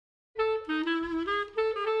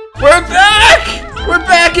We're back! We're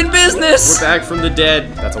back in business! We're back from the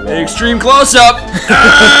dead. That's a wall. Extreme close-up!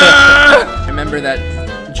 Remember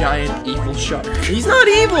that giant evil shark? He's not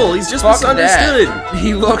evil. He's just Fuck misunderstood. that.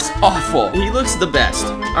 He looks awful. He looks the best.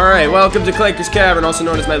 Alright, welcome to Clanker's Cavern, also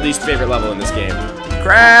known as my least favorite level in this game.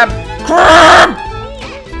 Crab! Crab!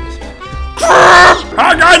 Crab!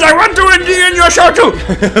 Hi guys, I want to Indy in your shuttle!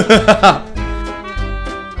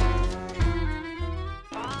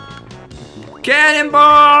 Cannonball!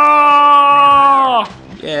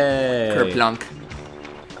 Yay. Kerplunk.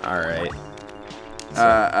 Alright.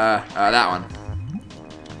 That one.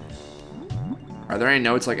 Are there any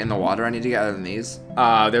notes like in the water I need to get other than these?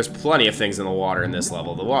 There's plenty of things in the water in this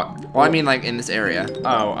level. Well, I mean like in this area.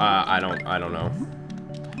 Oh, I don't know.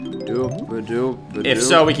 If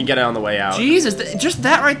so, we can get it on the way out. Jesus, just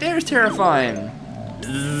that right there is terrifying.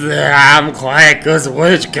 I'm Clanker's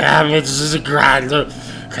witch cabbage is a grind.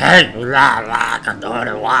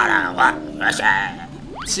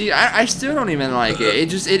 See, I still don't even like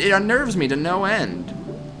it. It unnerves me to no end.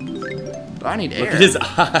 But I need air. Look at his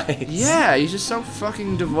eyes. Yeah, he's just so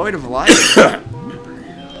fucking devoid of life.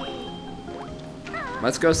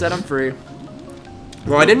 Let's go set him free.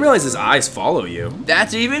 Well, I didn't realize his eyes follow you.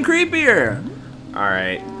 That's even creepier.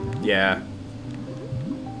 Alright, yeah.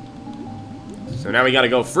 So now we gotta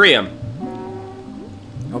go free him.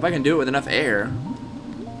 Hope I can do it with enough air.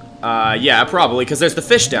 Yeah, probably, because there's the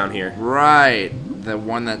fish down here. Right. The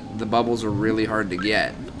one that the bubbles are really hard to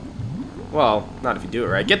get. Well, not if you do it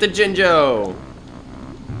right. Get the Jinjo!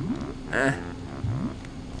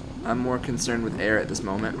 I'm more concerned with air at this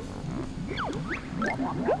moment.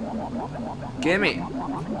 Gimme.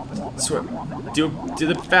 Swim. Do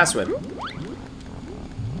the fast swim.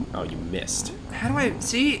 Oh, you missed. How do I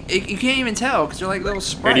see? You can't even tell because they're like little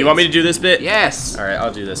sprites. Here, do you want me to do this bit? Yes. Alright,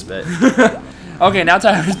 I'll do this bit. Okay, now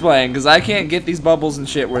Tyler's playing because I can't get these bubbles and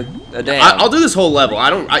shit worth a damn. I'll do this whole level.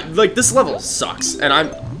 Like, this level sucks. And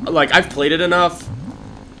I've played it enough.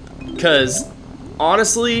 Because,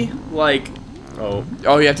 honestly, like, oh,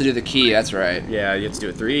 you have to do the key, that's right. yeah, you have to do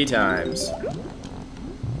it 3 times.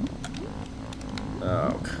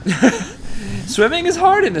 Oh. Swimming is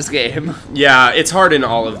hard in this game. Yeah, it's hard in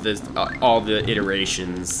all of this, all the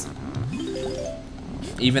iterations.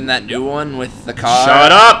 Even that new one with the car.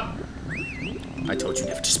 Shut up! I told you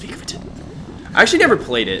never to speak of it. I actually never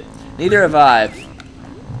played it. Neither have I.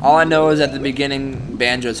 All I know is at the beginning,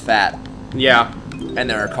 Banjo's fat. Yeah. And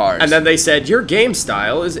there are cars. And then they said, your game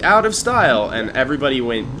style is out of style. And everybody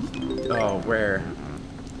went, oh, where?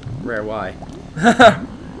 Why?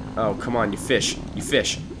 Oh, come on, you fish. You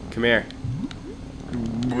fish. Come here.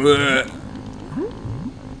 Oh,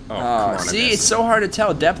 come on, see, it's so hard to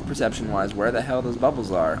tell depth perception-wise where the hell those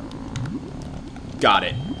bubbles are. Got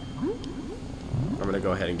it. I'm gonna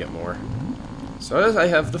go ahead and get more. So as I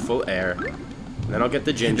have the full air, and then I'll get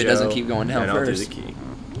the Jinjo. If it doesn't keep going down and first. I'll do the key.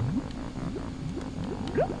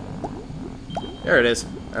 There it is.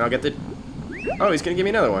 And I'll get the... Oh, he's gonna give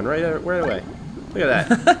me another one right away. Look at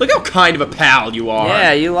that. Look how kind of a pal you are.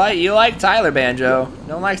 Yeah, you like Tyler Banjo.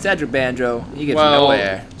 Don't like Cedric Banjo. He gets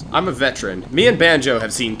nowhere. I'm a veteran. Me and Banjo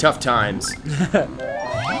have seen tough times.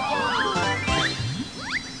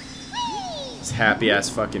 This happy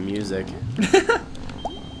ass fucking music.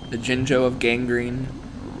 The Jinjo of gangrene.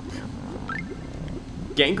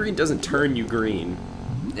 Gangrene doesn't turn you green.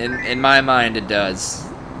 In my mind, it does.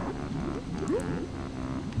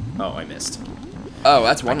 Oh, I missed. Oh,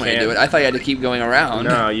 that's one way to do it. I thought you had to keep going around.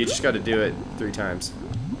 No, you just got to do it 3 times.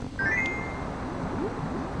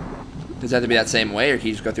 Does it have to be that same way, or can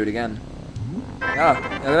you just go through it again? Oh, look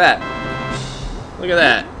at that. Look at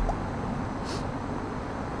that.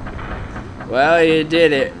 Well, you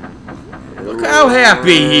did it. Look how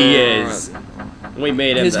happy he is. We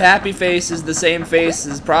made him. His happy face is the same face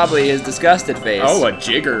as probably his disgusted face. Oh, a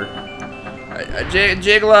jigger. A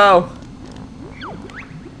gigolo.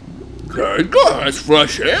 Clanker has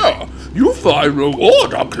fresh air. You find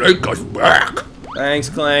reward on Clanker's back. Thanks,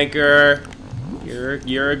 Clanker.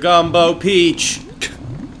 You're a gumbo peach.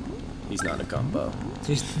 He's not a gumbo.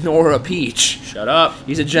 He's nor a peach. Shut up.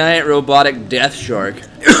 He's a giant robotic death shark.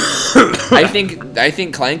 I think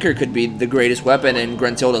Clanker could be the greatest weapon in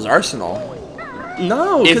Gruntilda's arsenal.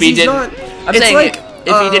 No, if because he he's didn't. not. I'm saying like,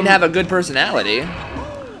 if he didn't have a good personality.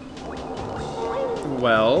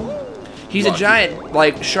 Well. He's a giant,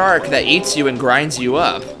 like, shark that eats you and grinds you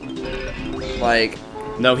up. Like...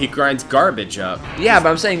 No, he grinds garbage up. Yeah, but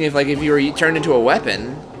I'm saying if you were turned into a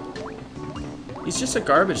weapon... He's just a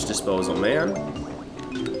garbage disposal, man.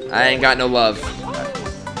 I ain't got no love.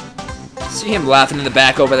 See him laughing in the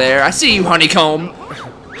back over there. I see you, Honeycomb.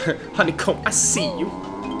 Honeycomb, I see you.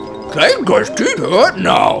 Clanker's teeth hurt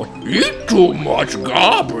now. Eat too much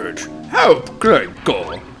garbage. Help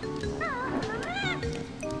Clanker.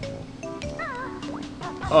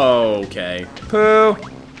 Okay. Pooh.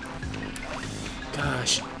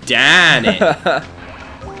 Gosh, damn it.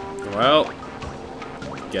 Well,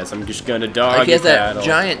 guess I'm just gonna dog Like he has that paddle.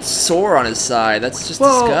 giant sore on his side. That's just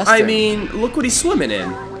Well, disgusting. I mean, look what he's swimming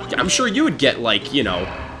in. I'm sure you would get, like, you know,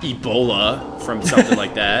 Ebola from something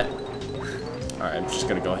like that. Alright, I'm just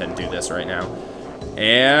gonna go ahead and do this right now.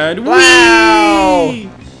 And Wow! whee!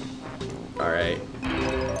 Alright.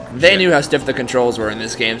 They knew how stiff the controls were in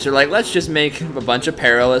this game, so they're like, let's just make a bunch of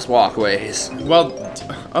perilous walkways. Well,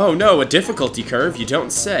 oh no, a difficulty curve, you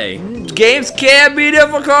don't say. Games can't be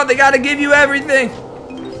difficult, they gotta give you everything.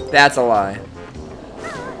 That's a lie.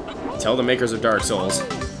 Tell the makers of Dark Souls.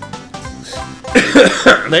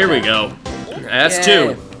 There we go. That's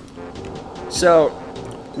Yay. 2. So,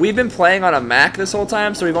 we've been playing on a Mac this whole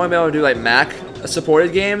time, so we've only been able to do like Mac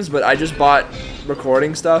supported games, but I just bought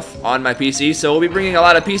recording stuff on my PC, so we'll be bringing a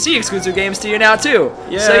lot of PC exclusive games to you now too.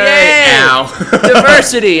 Yay. So yay! Ow.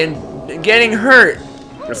 Diversity and getting hurt.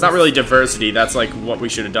 It's not really diversity, that's like what we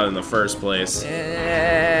should have done in the first place.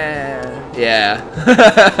 Yeah.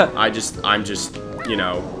 I'm just, you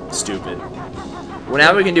know, stupid. Well,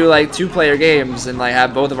 now we can do like 2-player games and like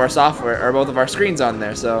have both of our software or both of our screens on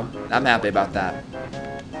there, so I'm happy about that.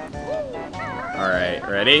 Alright,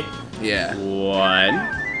 ready? Yeah. 1,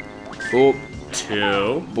 Boop.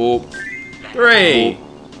 2, Boop. 3.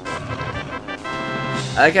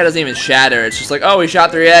 I like how it doesn't even shatter. It's just like, oh, we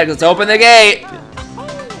shot 3 eggs. Let's open the gate.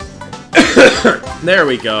 There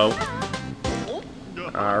we go.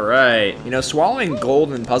 Alright. You know, swallowing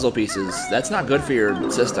gold and puzzle pieces, that's not good for your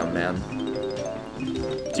system, man.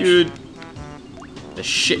 Dude. The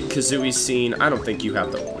shit Kazooie scene, I don't think you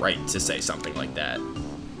have the right to say something like that.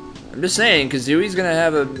 I'm just saying, Kazooie's gonna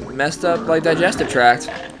have a messed up, like, digestive tract.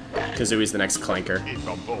 Kazooie's the next Clanker.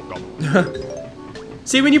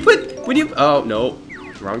 See, oh, no.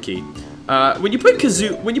 Wrong key. When you put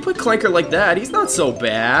Clanker like that, he's not so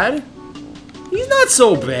bad. He's not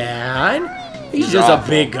so bad. He's just awful. a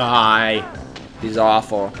big guy. He's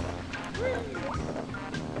awful.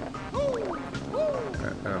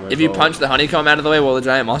 If you punch the honeycomb out of the way, will the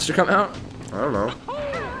giant monster come out? I don't know.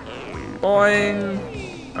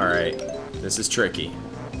 Boing. Alright. This is tricky.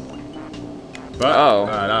 But, Oh.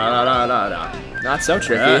 da, da, da, da, da. Not so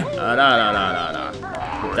tricky. Da, da, da, da, da, da.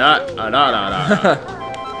 Da, da, da, da, da.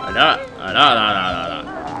 Da, da, da, da,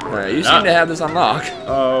 da. Alright, you seem to have this on lock.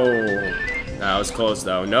 Oh. That was close,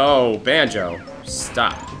 though. No, Banjo.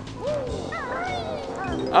 Stop.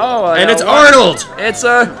 Oh, And it's Arnold! It's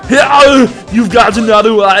you've got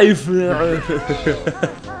another wife.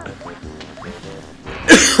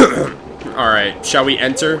 Alright, shall we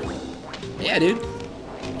enter? Yeah, dude.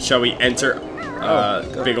 Shall we enter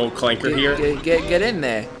Go. big old Clanker here? Get in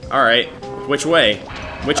there. Alright, which way?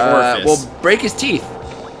 Which orifice? Well, break his teeth.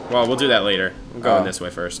 Well, we'll do that later. We're going Oh. this way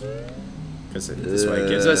first. Because this way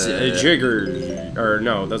gives us a jigger. Or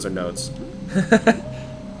no, those are notes.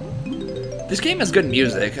 This game has good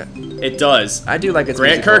music. It does. I do like its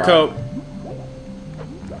Grant music a lot. Kirkhope.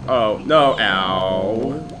 Oh, no.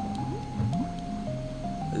 Ow.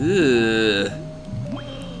 Ugh.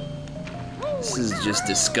 This is just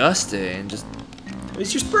disgusting. Just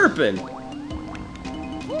He's just burping.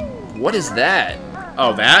 what is that?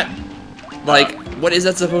 Oh, that? Like, what is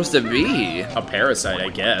that supposed to be? A parasite, I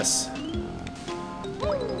guess.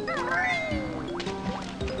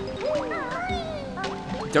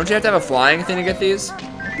 Don't you have to have a flying thing to get these?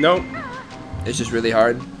 Nope. It's just really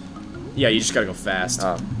hard. Yeah, you just gotta go fast.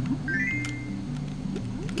 Oh.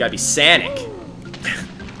 Gotta be Sonic.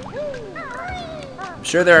 I'm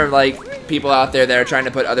sure there are like people out there that are trying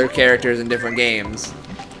to put other characters in different games.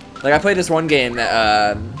 Like I played this one game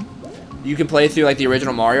that you can play through like the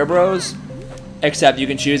original Mario Bros. Except you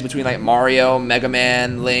can choose between like Mario, Mega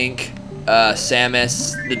Man, Link,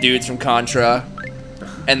 Samus, the dudes from Contra,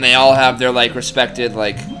 and they all have their like respected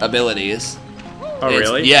like abilities. Oh,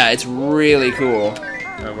 really? Yeah, it's really cool.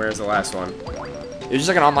 Where's the last one? It was just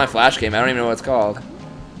like an online flash game. I don't even know what it's called.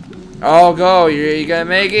 Oh, go! You gonna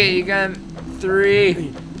make it? You gonna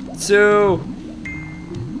 3, 2.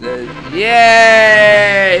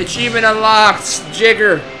 Yay! Achievement unlocked.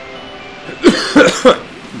 Jigger.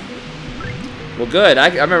 Well, good. I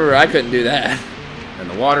remember I couldn't do that. And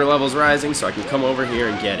the water level's rising, so I can come over here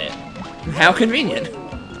and get it. How convenient.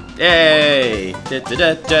 Yay! Da da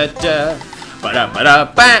da da da. Ba da ba da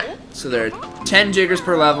ba. So there are 10 jiggers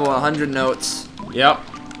per level, 100 notes. Yep.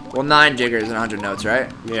 Well, 9 jiggers and 100 notes,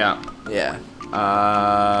 right? Yeah. Yeah.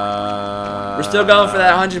 We're We're still going for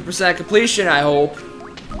that 100% completion, I hope.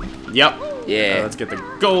 Yep. Yeah. Let's get the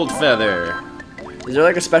gold feather. Is there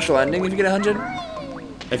like a special ending if you get 100?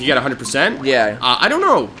 If you get 100%? Yeah. I don't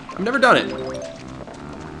know. I've never done it.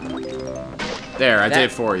 There, I did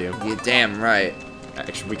it for you. You're damn right.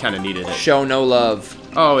 Actually, we kind of needed it. Show no love.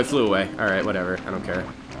 Oh, it flew away. Alright, whatever. I don't care.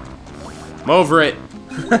 I'm over it.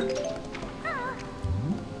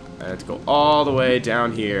 I have to go all the way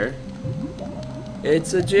down here.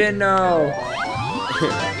 It's a Jinno.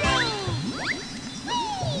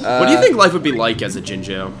 What do you think life would be like as a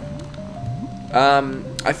Jinjo?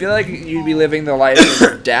 I feel like you'd be living the life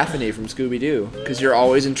of Daphne from Scooby-Doo, because you're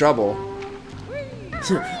always in trouble.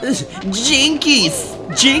 Jinkies!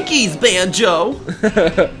 Jinkies, Banjo!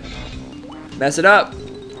 Mess it up.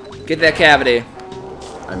 Get that cavity.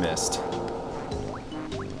 I missed.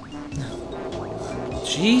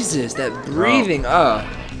 Jesus, that breathing. Oh.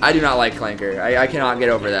 I do not like Clanker. I cannot get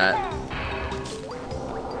over that.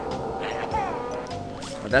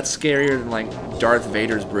 That's scarier than, like, Darth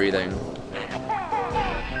Vader's breathing.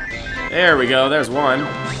 There we go, there's one.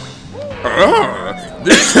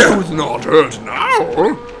 This does not hurt now.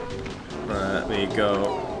 Let me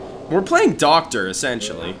go. We're playing Doctor,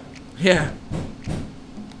 essentially. Yeah.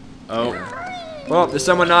 Oh. Well, there's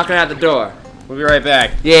someone knocking at the door. We'll be right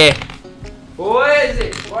back. Yeah. Who is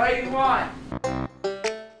it? What do you want?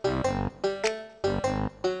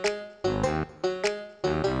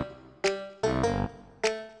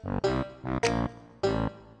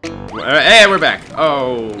 Hey, we're back.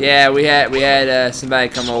 Oh. Yeah, we had somebody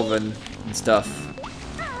come over and stuff.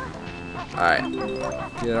 Alright.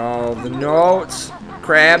 Get all the notes.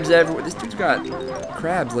 Crabs everywhere. This dude's got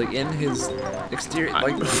crabs like in his exterior.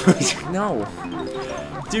 Like, no.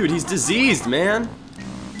 Dude, he's diseased, man.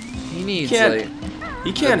 He needs He can't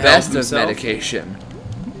the help best of himself. medication.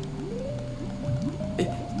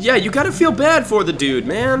 Yeah, you gotta feel bad for the dude,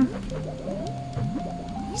 man.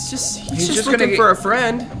 He's just gonna looking for a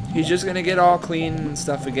friend. He's just gonna get all clean and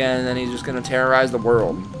stuff again, and then he's just gonna terrorize the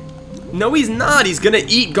world. No, he's not. He's gonna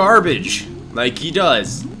eat garbage. Like he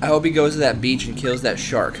does. I hope he goes to that beach and kills that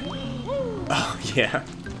shark. Oh, yeah.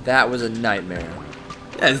 That was a nightmare.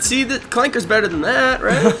 Yeah, see, that Clanker's better than that,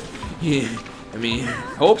 right? Yeah, I mean,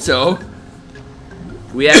 hope so.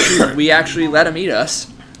 We actually let him eat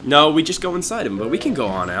us. No, we just go inside him, but we can go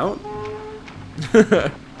on out.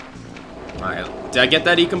 Alright, did I get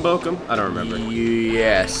that Ekum Bokum? I don't remember.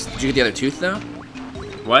 Yes. Did you get the other tooth, though?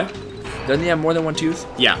 What? Doesn't he have more than one tooth?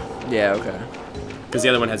 Yeah, Yeah, okay. because the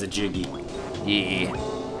other one has a Jiggy. Yeah.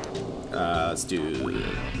 Let's do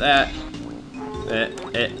that.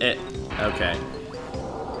 Okay.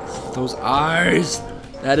 Those eyes.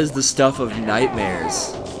 That is the stuff of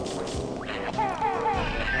nightmares.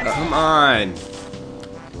 Come on.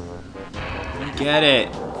 Get it.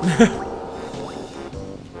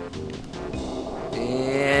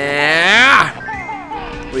 Yeah.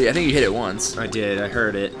 Wait, I think you hit it once. I did, I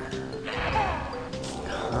heard it.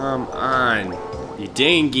 Come on. You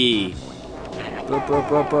dingy. Up,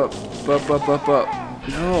 up, up, up, up, up, up, up.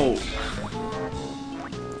 No.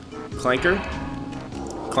 Clanker?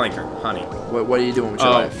 Clanker, honey. What are you doing with your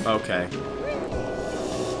life? Okay.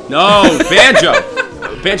 No, Banjo!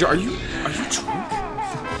 Banjo, are you drunk?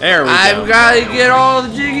 There we go. I've got to get all the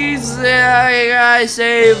jiggies. I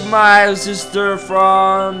saved my sister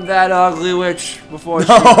from that ugly witch before she...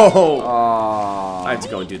 No! Aww. I have to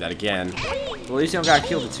go and do that again. Well, at least you don't got to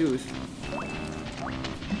kill the tooth.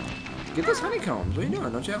 Get those honeycombs. What are you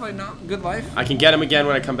doing? Don't you have, like, not good life? I can get him again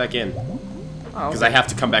when I come back in. Oh, Because I have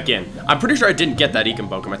to come back in. I'm pretty sure I didn't get that Ekum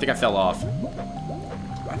Bokum. I think I fell off.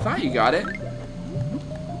 I thought you got it.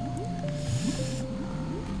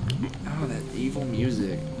 Oh, that evil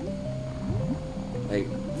music. Like, I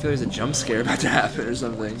feel like there's a jump scare about to happen or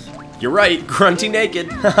something. You're right. Grunty naked.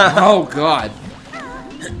 Oh, God.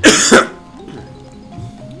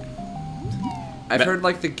 I've heard,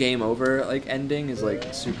 like, the game over, like, ending is,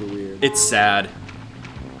 like, super weird. It's sad.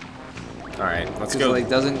 Alright, let's go. Like,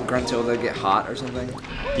 doesn't Gruntilda get hot or something?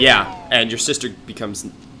 Yeah, and your sister becomes...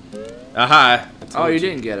 Aha! Oh, you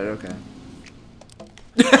didn't get it, okay.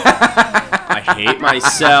 I hate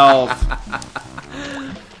myself.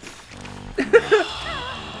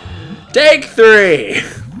 Take 3!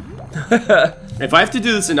 If I have to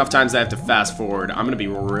do this enough times, I have to fast forward. I'm gonna be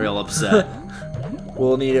real upset.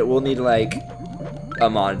 We'll need it. We'll need, like, a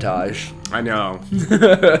montage. I know.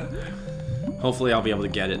 Hopefully I'll be able to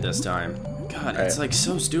get it this time. God, it's like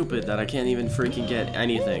so stupid that I can't even freaking get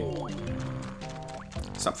anything.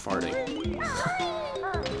 Stop farting.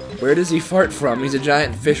 Where does he fart from? He's a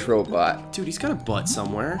giant fish robot. Dude, he's got a butt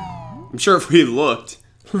somewhere. I'm sure if we looked.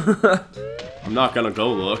 I'm not gonna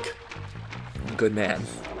go look. Good man.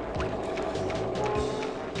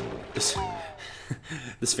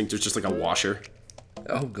 The sphincter's just like a washer.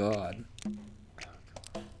 Oh god.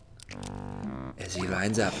 As he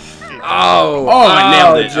lines up. Oh! Oh, I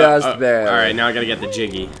nailed it. Just barely. Alright, now I gotta get the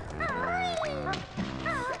jiggy.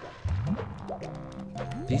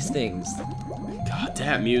 These things. God,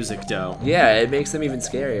 that music, though. Yeah, it makes them even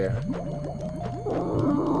scarier.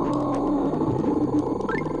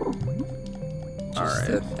 Just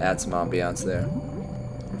to add some ambiance there.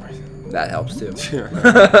 That helps too.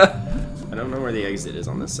 I don't know where the exit is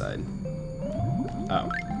on this side. Oh.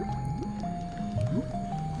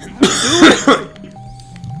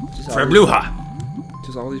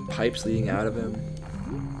 Just all these pipes leading out of him.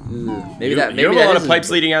 Ugh. Maybe You that. have Maybe a that lot is of pipes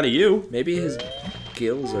his, leading out of you. maybe his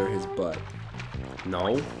gills or his butt.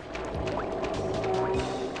 No.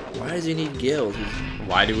 Why does he need gills?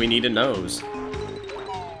 Why do we need a nose?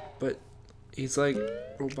 But he's like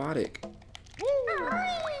robotic.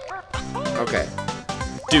 Okay.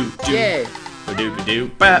 Do. Yay! Do.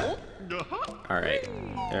 Bap. All right.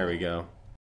 There we go.